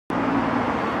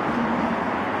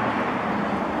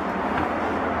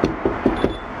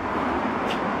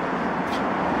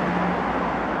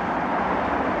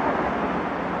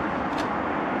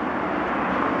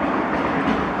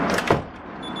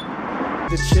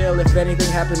chill. If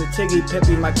anything happened to Tiggy,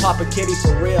 Pippi might pop a kitty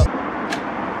for real.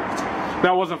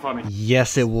 That wasn't funny.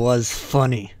 Yes, it was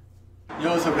funny. Yo,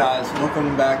 what's up guys?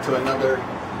 Welcome back to another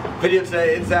video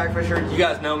today. It's Zach Fisher. You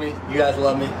guys know me. You guys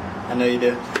love me. I know you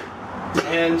do.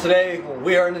 And today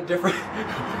we are in a different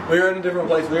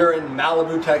place. We are in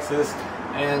Malibu, Texas.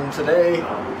 And today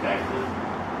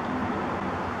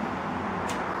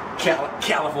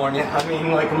California. I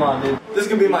mean, like, come on, dude. This is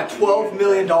gonna be my $12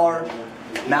 million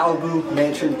Malibu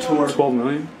mansion tour. 12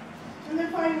 million?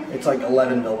 It's like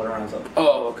 11 mil when it rounds up.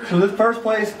 Oh, okay. So this first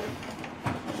place,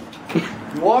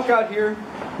 you walk out here.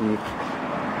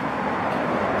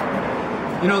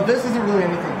 You know, this isn't really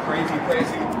anything crazy,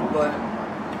 but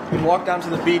you can walk down to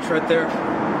the beach right there.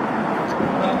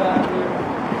 Not bad here.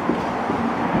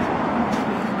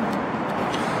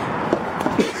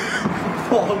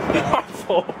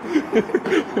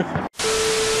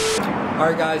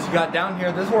 Alright guys, you got down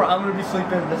here. This is where I'm going to be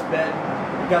sleeping in this bed.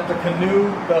 You got the canoe,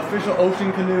 the official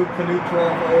ocean canoe 12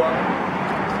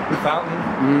 fountain.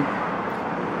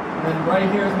 And then right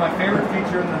here is my favorite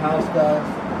feature in the house, guys.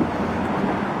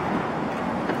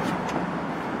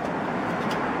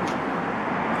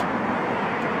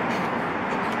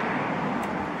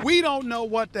 We don't know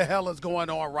what the hell is going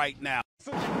on right now.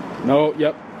 No,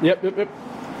 yep.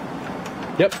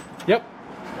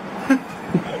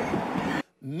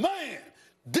 Man,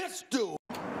 this dude.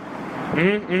 I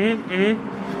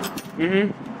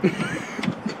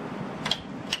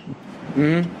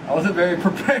wasn't very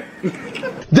prepared.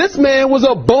 This man was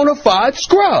a bona fide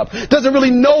scrub. Doesn't really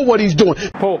know what he's doing.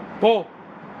 Pull.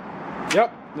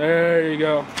 Yep, there you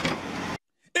go.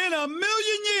 In a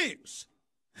million years,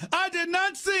 I did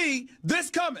not see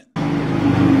this coming.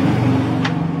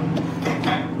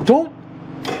 Don't.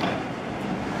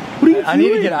 What are you doing? I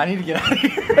need to get out of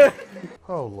here.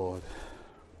 Oh, Lord.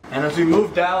 And as we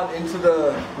move down into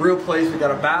the real place, we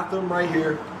got a bathroom right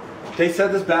here. They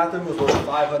said this bathroom was worth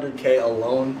 $500K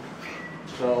alone.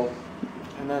 So,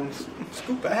 and then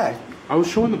scoop bag. I was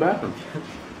showing the bathroom.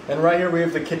 And right here we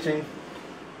have the kitchen.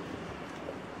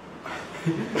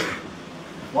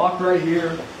 Walk right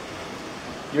here.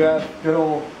 You have good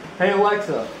old, hey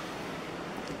Alexa,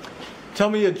 tell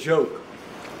me a joke.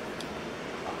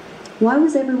 Why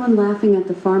was everyone laughing at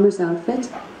the farmer's outfit?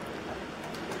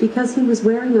 Because he was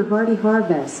wearing a Hardy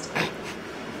Harvest.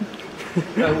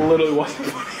 That literally wasn't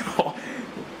funny at all.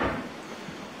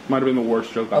 Might have been the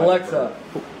worst joke I've Alexa,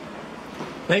 ever.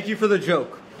 thank you for the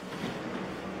joke.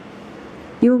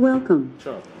 You're welcome.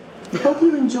 Shut up. Hope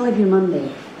you enjoyed your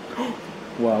Monday.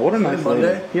 Wow, what a nice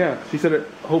Monday? lady. Yeah, she said it.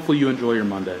 Hopefully you enjoy your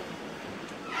Monday.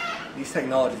 These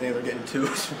technology things are getting too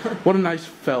smart. What a nice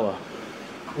fella.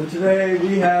 And today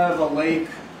we have a lake.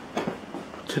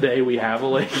 Today we have a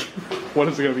lake. What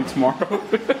is it going to be tomorrow?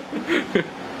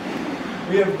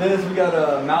 We have this, we got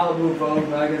a Malibu Vogue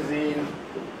magazine.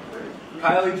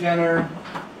 Kylie Jenner.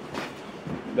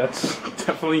 That's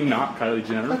definitely not Kylie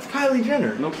Jenner. That's Kylie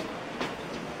Jenner. Nope.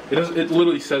 It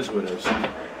literally says who it is.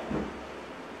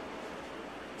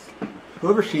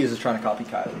 Whoever she is trying to copy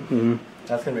Kylie.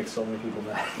 That's going to make so many people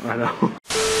mad. I know.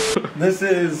 This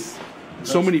is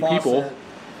So many faucet. people.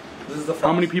 This is the faucet.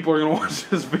 How many people are going to watch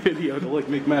this video to like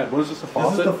make mad? What is this, a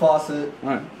faucet? This is the faucet.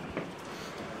 Alright.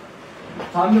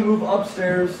 Time to move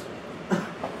upstairs.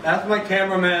 That's my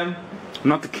cameraman. I'm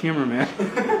not the cameraman.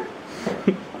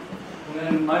 And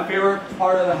then my favorite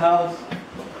part of the house,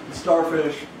 the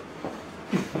starfish.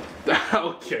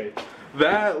 Okay.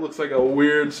 That looks like a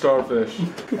weird starfish.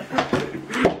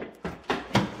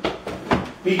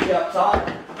 Beach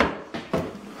outside.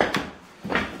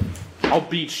 I'll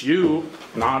beat you.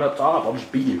 Not up top. I'll just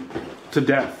beat you. To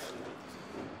death.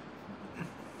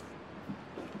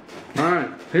 Alright.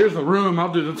 Here's the room.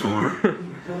 I'll do the tour.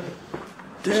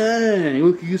 Dang.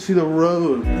 Look, you can see the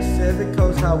road. Pacific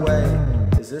Coast Highway.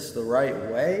 Is this the right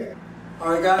way?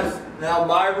 Alright guys, now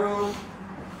my room.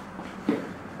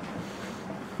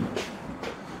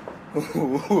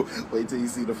 Wait till you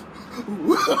see the.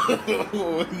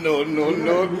 No.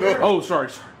 Oh, sorry.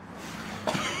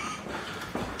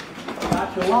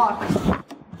 Got your lock.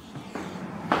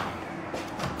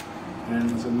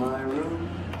 Into my room.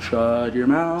 Shut your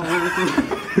mouth.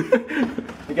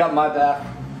 We got my bath.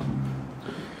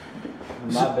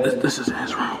 My bed. This is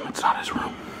his room. It's not his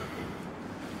room.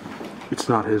 It's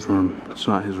not his room. It's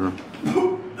not his room.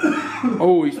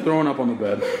 Oh, he's throwing up on the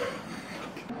bed.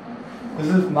 This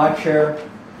is my chair.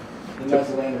 And that's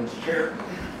Landin's chair.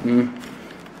 This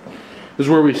is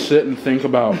where we sit and think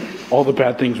about all the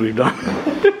bad things we've done.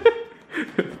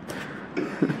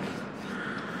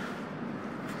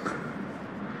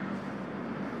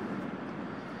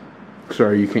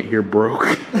 Sorry, you can't hear broke.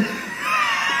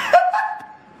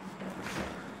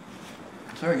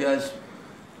 Sorry guys,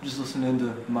 just listening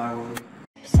to my world.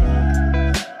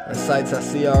 The sights I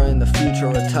see are in the future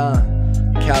of time.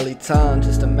 Cali time,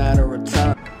 just a matter of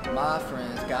time. My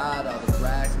friends got all the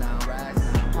racks now,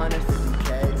 150K.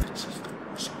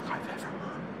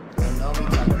 Don't know me,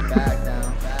 time to back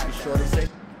down. Be sure to say.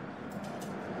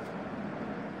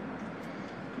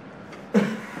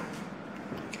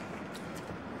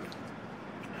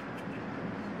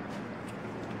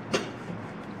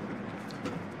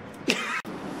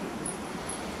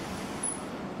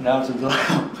 Now to the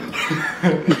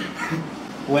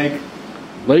lake.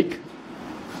 Lake?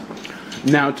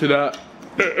 Now to the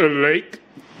lake?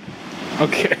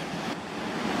 Okay.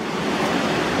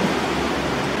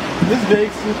 This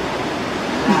big.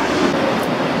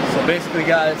 So basically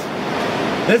guys,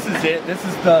 this is it. This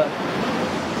is the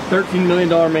 $13 million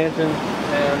mansion,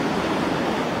 and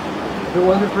if it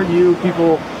wasn't for you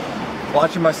people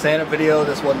watching my Santa video,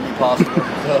 this wouldn't be possible.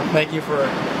 So thank you for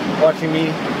watching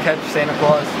me catch Santa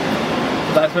Claus.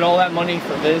 I spent all that money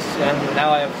for this, and now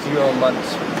I have 0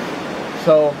 months.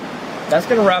 So that's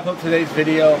gonna wrap up today's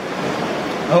video.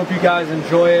 I hope you guys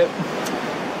enjoy it.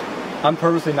 I'm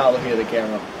purposely not looking at the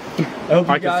camera.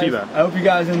 I can see that. I hope you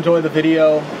guys enjoy the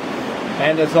video.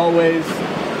 And as always,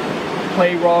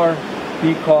 play raw,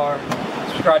 be car,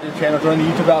 subscribe to the channel, join the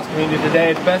YouTube House community today.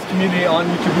 It's the best community on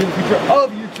YouTube, in the future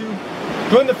of YouTube.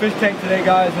 Join the fish tank today,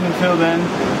 guys, and until then,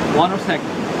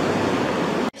 102nd.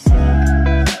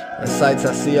 The sights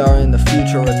I see are in the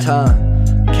future of time.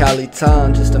 Cali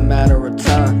time, just a matter of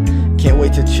time. Can't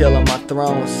wait to chill on my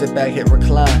throne, sit back, hit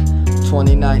recline.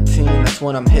 2019, that's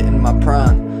when I'm hitting my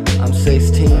prime. I'm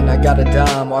 16, I got a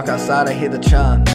dime, walk outside, I hear the chime.